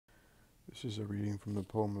This is a reading from the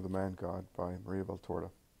poem of the Man God by Maria Valtorta.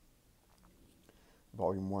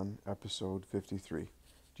 Volume 1, Episode 53.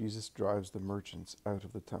 Jesus drives the merchants out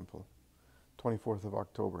of the temple. 24th of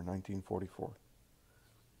October, 1944.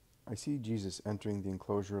 I see Jesus entering the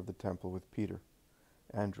enclosure of the temple with Peter,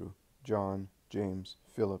 Andrew, John, James,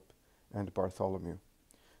 Philip, and Bartholomew.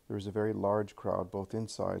 There is a very large crowd both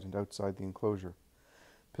inside and outside the enclosure.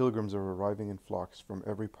 Pilgrims are arriving in flocks from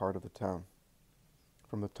every part of the town.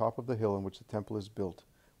 From the top of the hill on which the temple is built,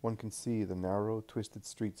 one can see the narrow, twisted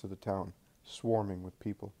streets of the town, swarming with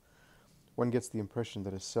people. One gets the impression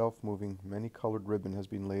that a self-moving, many-colored ribbon has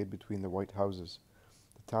been laid between the white houses.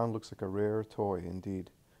 The town looks like a rare toy indeed,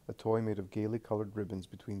 a toy made of gaily colored ribbons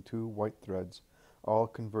between two white threads, all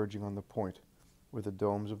converging on the point where the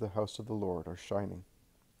domes of the house of the Lord are shining.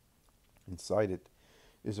 Inside it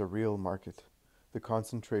is a real market. The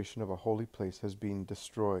concentration of a holy place has been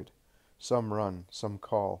destroyed. Some run, some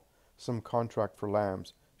call, some contract for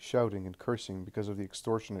lambs, shouting and cursing because of the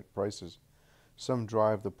extortionate prices. Some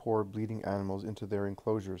drive the poor bleeding animals into their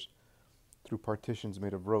enclosures, through partitions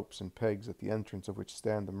made of ropes and pegs at the entrance of which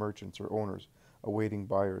stand the merchants or owners, awaiting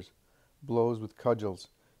buyers. Blows with cudgels,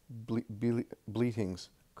 bleatings,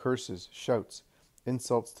 curses, shouts,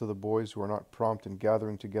 insults to the boys who are not prompt in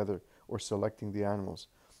gathering together or selecting the animals,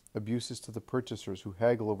 abuses to the purchasers who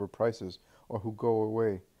haggle over prices or who go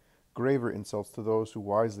away, graver insults to those who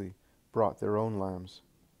wisely brought their own lambs.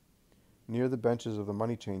 Near the benches of the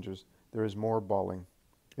money changers there is more bawling.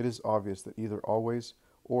 It is obvious that either always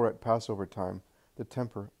or at Passover time the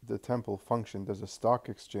temple functioned as a stock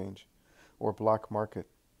exchange or black market.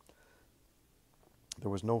 There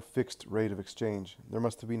was no fixed rate of exchange. There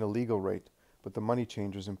must have been a legal rate, but the money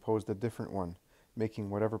changers imposed a different one, making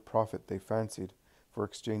whatever profit they fancied for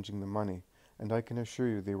exchanging the money, and I can assure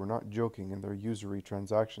you they were not joking in their usury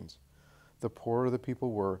transactions. The poorer the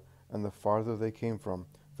people were, and the farther they came from,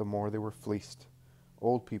 the more they were fleeced.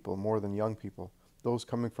 Old people more than young people, those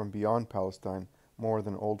coming from beyond Palestine more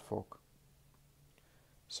than old folk.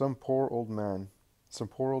 Some poor old men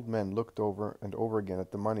looked over and over again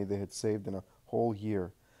at the money they had saved in a whole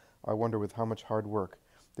year. I wonder with how much hard work.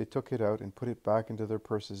 They took it out and put it back into their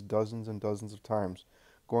purses dozens and dozens of times,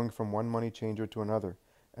 going from one money changer to another,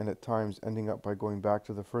 and at times ending up by going back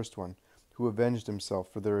to the first one, who avenged himself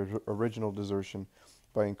for their original desertion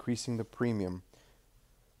by increasing the premium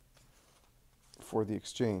for the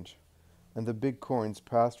exchange. And the big coins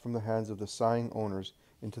passed from the hands of the sighing owners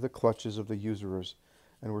into the clutches of the usurers,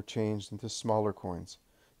 and were changed into smaller coins.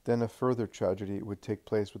 Then a further tragedy would take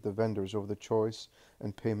place with the vendors over the choice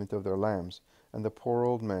and payment of their lambs, and the poor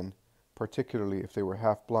old men, particularly if they were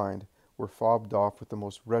half blind, were fobbed off with the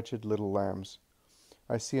most wretched little lambs.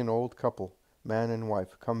 I see an old couple, man and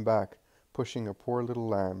wife, come back, pushing a poor little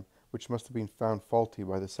lamb, which must have been found faulty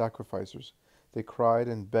by the sacrificers. They cried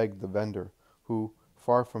and begged the vendor, who,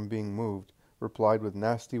 far from being moved, replied with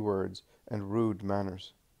nasty words and rude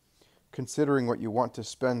manners. "Considering what you want to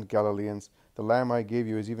spend, Galileans, the lamb I gave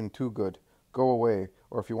you is even too good. Go away,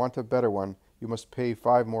 or if you want a better one, you must pay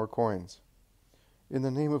 5 more coins. In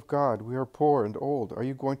the name of God, we are poor and old. Are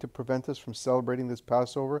you going to prevent us from celebrating this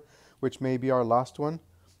Passover, which may be our last one?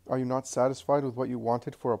 Are you not satisfied with what you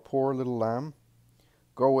wanted for a poor little lamb?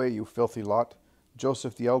 Go away, you filthy lot.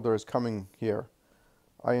 Joseph the elder is coming here.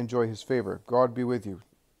 I enjoy his favor. God be with you,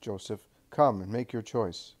 Joseph. Come and make your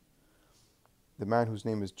choice." The man whose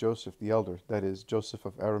name is Joseph the elder, that is, Joseph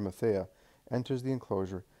of Arimathea, enters the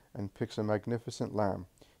enclosure and picks a magnificent lamb.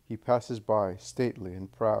 He passes by, stately and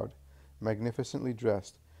proud, magnificently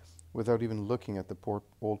dressed, without even looking at the poor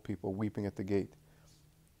old people weeping at the gate,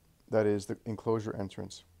 that is, the enclosure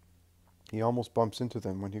entrance. He almost bumps into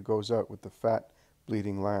them when he goes out with the fat,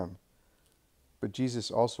 bleeding lamb. But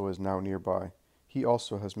Jesus also is now nearby. He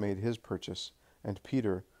also has made his purchase, and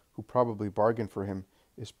Peter, who probably bargained for him,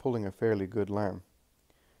 is pulling a fairly good lamb.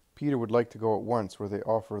 Peter would like to go at once where they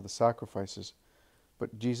offer the sacrifices,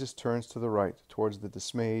 but Jesus turns to the right, towards the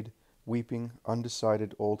dismayed, weeping,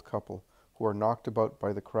 undecided old couple, who are knocked about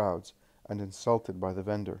by the crowds and insulted by the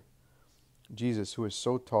vendor. Jesus, who is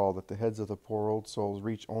so tall that the heads of the poor old souls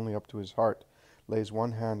reach only up to his heart, lays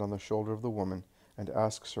one hand on the shoulder of the woman and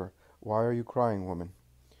asks her, "Why are you crying, woman?"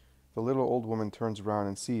 The little old woman turns round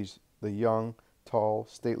and sees the young, tall,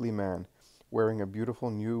 stately man, wearing a beautiful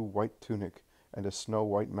new white tunic and a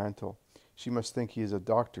snow-white mantle. She must think he is a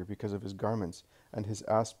doctor because of his garments and his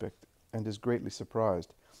aspect, and is greatly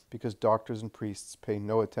surprised, because doctors and priests pay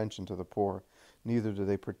no attention to the poor, neither do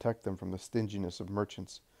they protect them from the stinginess of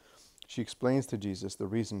merchants. She explains to Jesus the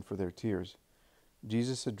reason for their tears.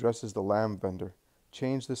 Jesus addresses the lamb vendor.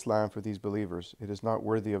 "Change this lamb for these believers. It is not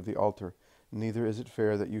worthy of the altar. Neither is it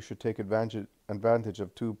fair that you should take advantage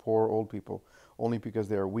of two poor old people, only because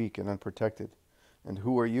they are weak and unprotected. And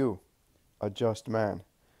who are you? A just man.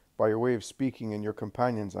 By your way of speaking and your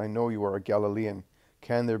companions, I know you are a Galilean.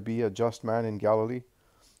 Can there be a just man in Galilee?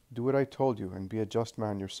 Do what I told you, and be a just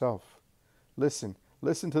man yourself. Listen,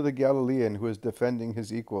 listen to the Galilean who is defending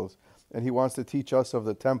his equals, and he wants to teach us of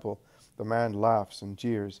the temple. The man laughs and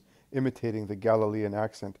jeers, imitating the Galilean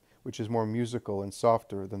accent, which is more musical and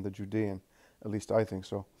softer than the Judean. At least I think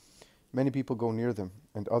so. Many people go near them,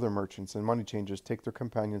 and other merchants and money changers take their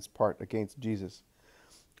companions' part against Jesus.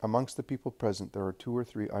 Amongst the people present there are 2 or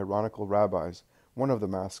 3 ironical rabbis. One of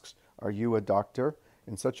them asks, "Are you a doctor?"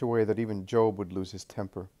 in such a way that even Job would lose his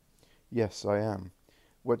temper. "Yes, I am."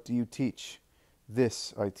 "What do you teach?"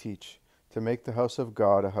 "This I teach, to make the house of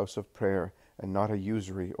God a house of prayer, and not a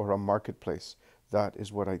usury or a marketplace. That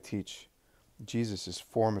is what I teach." Jesus is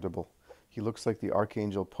formidable. He looks like the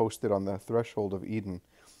archangel posted on the threshold of Eden.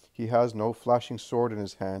 He has no flashing sword in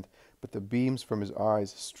his hand, but the beams from his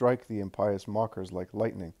eyes strike the impious mockers like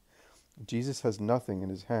lightning. Jesus has nothing in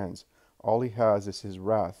his hands. All he has is his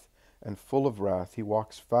wrath, and full of wrath he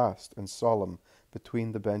walks fast and solemn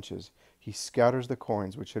between the benches. He scatters the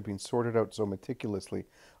coins which had been sorted out so meticulously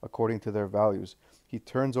according to their values. He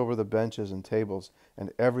turns over the benches and tables,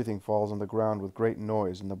 and everything falls on the ground with great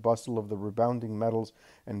noise, and the bustle of the rebounding metals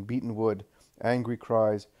and beaten wood, angry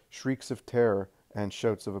cries, shrieks of terror, and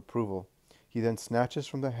shouts of approval. He then snatches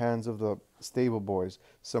from the hands of the stable boys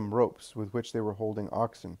some ropes with which they were holding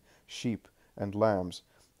oxen, sheep, and lambs,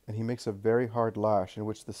 and he makes a very hard lash in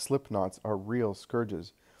which the slip knots are real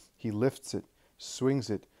scourges. He lifts it, swings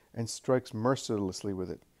it, and strikes mercilessly with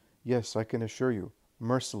it. Yes, I can assure you,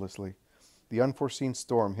 mercilessly. The unforeseen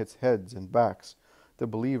storm hits heads and backs. The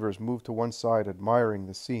believers move to one side, admiring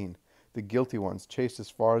the scene. The guilty ones, chased as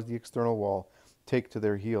far as the external wall, take to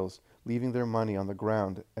their heels, leaving their money on the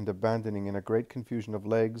ground, and abandoning in a great confusion of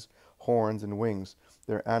legs, horns, and wings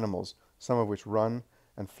their animals, some of which run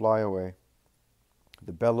and fly away.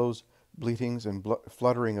 The bellows, bleatings, and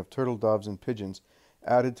fluttering of turtle doves and pigeons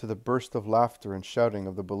added to the burst of laughter and shouting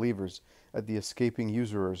of the believers at the escaping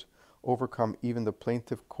usurers, overcome even the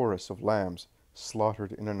plaintive chorus of lambs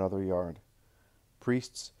slaughtered in another yard.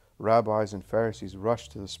 Priests, rabbis, and Pharisees rush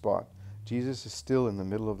to the spot. Jesus is still in the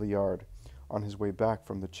middle of the yard, on his way back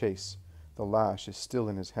from the chase. The lash is still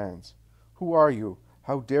in his hands. "Who are you?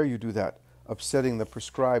 How dare you do that? Upsetting the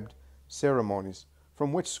prescribed ceremonies.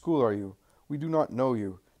 From which school are you? We do not know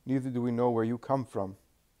you, neither do we know where you come from."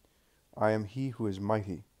 "I am he who is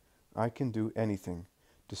mighty. I can do anything.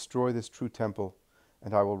 Destroy this true temple,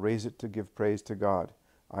 and I will raise it to give praise to God.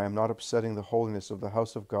 I am not upsetting the holiness of the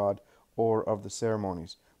house of God or of the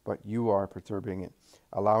ceremonies, but you are perturbing it,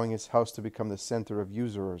 allowing its house to become the center of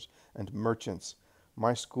usurers and merchants.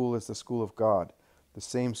 My school is the school of God, the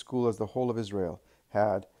same school as the whole of Israel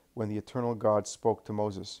had when the eternal God spoke to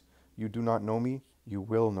Moses. You do not know me, you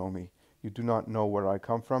will know me. You do not know where I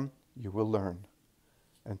come from, you will learn."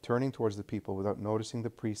 And turning towards the people without noticing the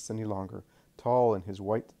priests any longer, tall in his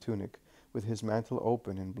white tunic, with his mantle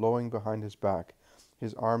open and blowing behind his back,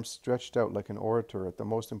 his arms stretched out like an orator at the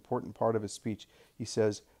most important part of his speech, he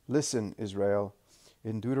says, "Listen, Israel.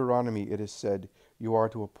 In Deuteronomy it is said, you are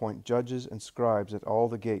to appoint judges and scribes at all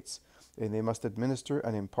the gates, and they must administer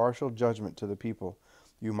an impartial judgment to the people.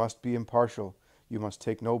 You must be impartial. You must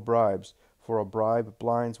take no bribes, for a bribe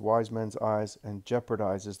blinds wise men's eyes and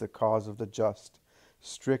jeopardizes the cause of the just.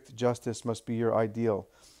 Strict justice must be your ideal,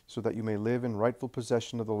 so that you may live in rightful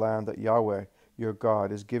possession of the land that Yahweh, your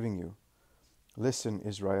God, is giving you. Listen,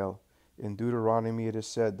 Israel. In Deuteronomy it is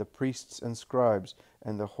said, the priests and scribes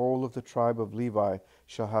and the whole of the tribe of Levi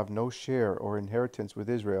shall have no share or inheritance with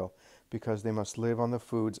Israel, because they must live on the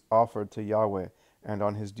foods offered to Yahweh and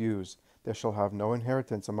on his dues. They shall have no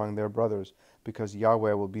inheritance among their brothers, because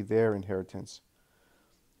Yahweh will be their inheritance.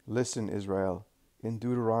 Listen, Israel. In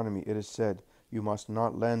Deuteronomy it is said, you must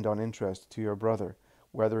not lend on interest to your brother,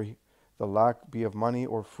 whether the lack be of money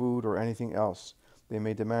or food or anything else. You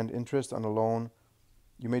may demand interest on the loan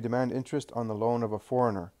of a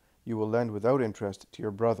foreigner. You will lend without interest to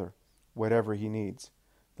your brother, whatever he needs.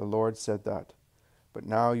 The Lord said that. But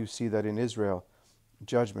now you see that in Israel,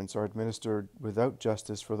 judgments are administered without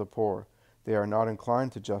justice for the poor. They are not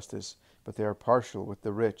inclined to justice, but they are partial with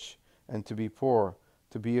the rich. And to be poor,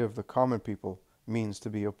 to be of the common people, means to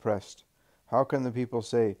be oppressed. How can the people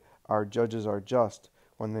say, our judges are just,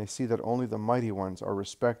 when they see that only the mighty ones are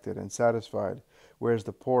respected and satisfied, whereas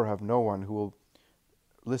the poor have no one who will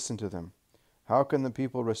listen to them? How can the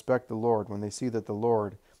people respect the Lord when they see that the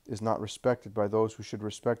Lord is not respected by those who should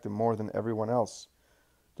respect him more than everyone else?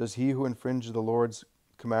 Does he who infringes the Lord's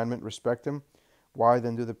commandment, respect him? Why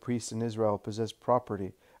then do the priests in Israel possess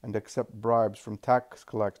property and accept bribes from tax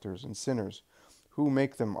collectors and sinners, who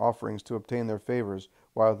make them offerings to obtain their favors,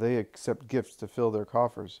 while they accept gifts to fill their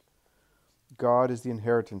coffers? God is the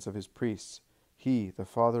inheritance of his priests. He, the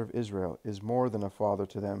Father of Israel, is more than a father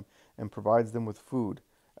to them, and provides them with food,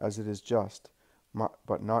 as it is just,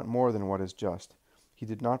 but not more than what is just. He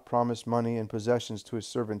did not promise money and possessions to his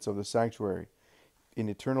servants of the sanctuary. In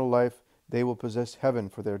eternal life they will possess heaven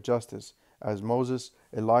for their justice, as Moses,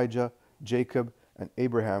 Elijah, Jacob, and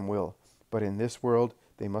Abraham will. But in this world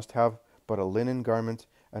they must have but a linen garment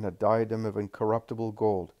and a diadem of incorruptible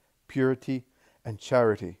gold, purity and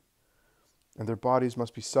charity. And their bodies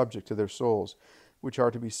must be subject to their souls, which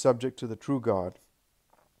are to be subject to the true God.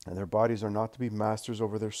 And their bodies are not to be masters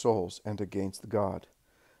over their souls and against God.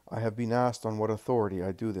 I have been asked on what authority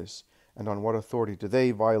I do this, and on what authority do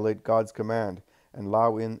they violate God's command, and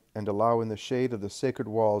allow in the shade of the sacred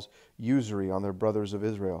walls usury on their brothers of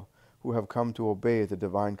Israel, who have come to obey the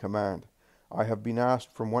divine command. I have been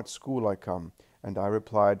asked from what school I come, and I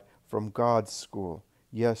replied, from God's school.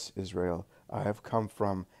 Yes, Israel, I have come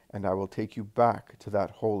from, and I will take you back to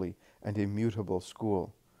that holy and immutable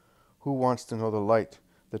school. Who wants to know the light,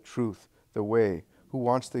 the truth, the way? Who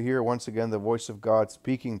wants to hear once again the voice of God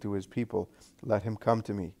speaking to his people? Let him come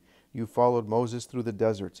to me. You followed Moses through the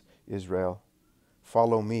deserts, Israel.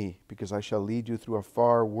 Follow me, because I shall lead you through a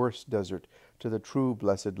far worse desert to the true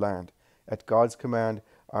blessed land. At God's command,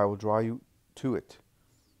 I will draw you to it.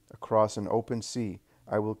 Across an open sea,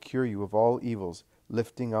 I will cure you of all evils,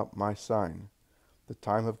 lifting up my sign. The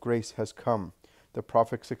time of grace has come. The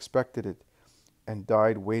prophets expected it and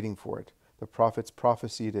died waiting for it. The prophets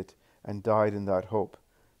prophesied it and died in that hope.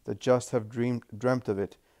 The just have dreamt of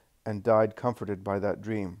it and died comforted by that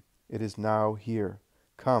dream. It is now here.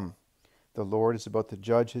 Come. The Lord is about to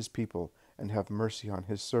judge his people and have mercy on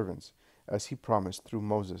his servants, as he promised through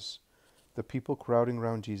Moses. The people crowding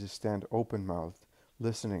round Jesus stand open-mouthed,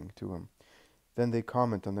 listening to him. Then they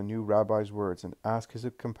comment on the new rabbi's words and ask his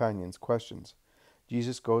companions questions.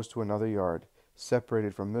 Jesus goes to another yard,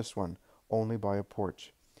 separated from this one only by a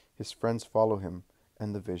porch. His friends follow him,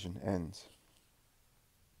 and the vision ends.